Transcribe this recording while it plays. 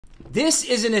This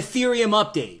is an Ethereum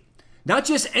update. Not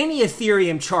just any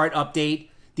Ethereum chart update,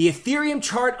 the Ethereum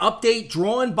chart update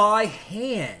drawn by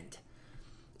hand.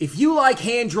 If you like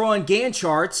hand-drawn Gann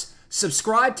charts,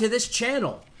 subscribe to this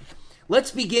channel.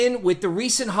 Let's begin with the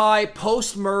recent high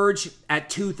post-merge at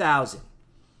 2000.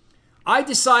 I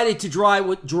decided to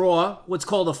draw what's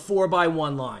called a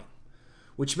 4x1 line,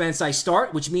 which means I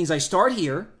start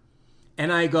here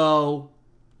and I go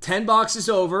 10 boxes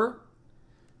over,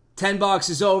 10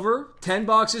 boxes over, 10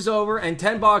 boxes over, and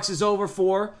 10 boxes over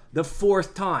for the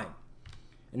fourth time.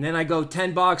 And then I go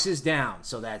 10 boxes down.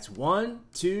 So that's 1,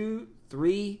 2,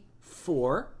 3,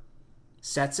 4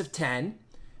 sets of 10,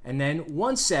 and then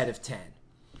one set of 10.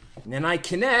 And then I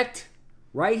connect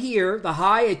right here, the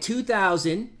high at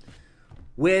 2000,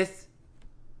 with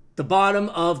the bottom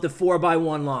of the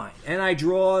 4x1 line. And I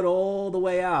draw it all the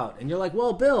way out. And you're like,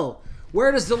 well, Bill,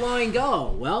 where does the line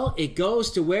go? Well, it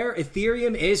goes to where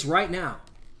Ethereum is right now.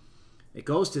 It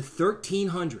goes to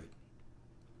 1300.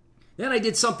 Then I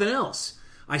did something else.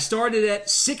 I started at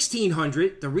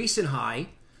 1600, the recent high,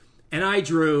 and I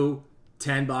drew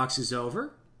 10 boxes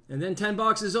over, and then 10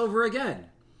 boxes over again.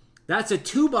 That's a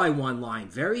 2x1 line,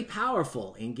 very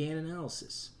powerful in Gann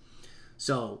analysis.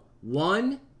 So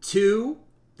 1, 2,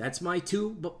 that's my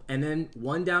 2, and then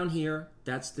 1 down here,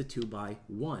 that's the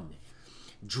 2x1.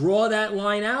 Draw that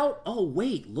line out. Oh,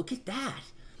 wait, look at that.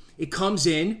 It comes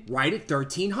in right at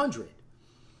 1300.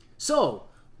 So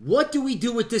what do we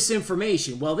do with this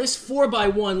information? Well, this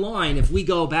 4x1 line, if we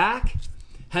go back,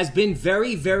 has been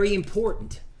very, very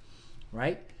important,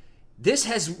 right? This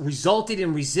has resulted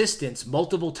in resistance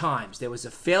multiple times. There was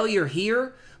a failure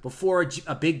here before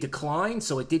a big decline,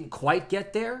 so it didn't quite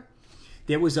get there.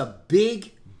 There was a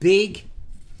big, big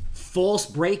false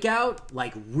breakout,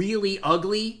 like really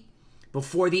ugly,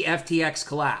 before the FTX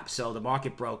collapse. So the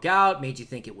market broke out, made you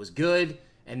think it was good,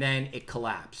 and then it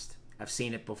collapsed. I've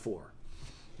seen it before.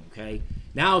 Okay.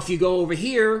 Now, if you go over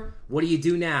here, what do you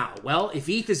do now? Well, if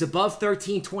ETH is above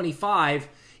 1325,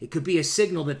 it could be a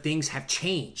signal that things have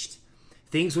changed.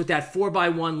 Things with that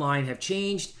 4x1 line have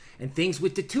changed, and things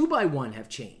with the 2x1 have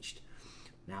changed.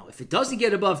 Now, if it doesn't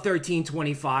get above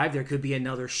 1325, there could be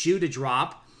another shoe to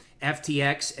drop,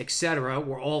 FTX, etc.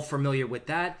 We're all familiar with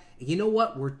that. And you know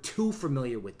what? We're too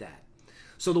familiar with that.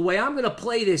 So the way I'm going to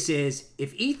play this is,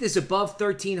 if ETH is above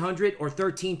 1300 or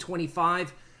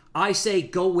 1325, I say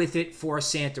go with it for a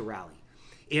Santa rally.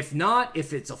 If not,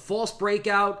 if it's a false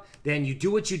breakout, then you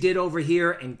do what you did over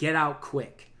here and get out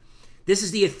quick. This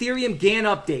is the Ethereum Gann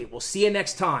update. We'll see you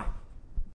next time.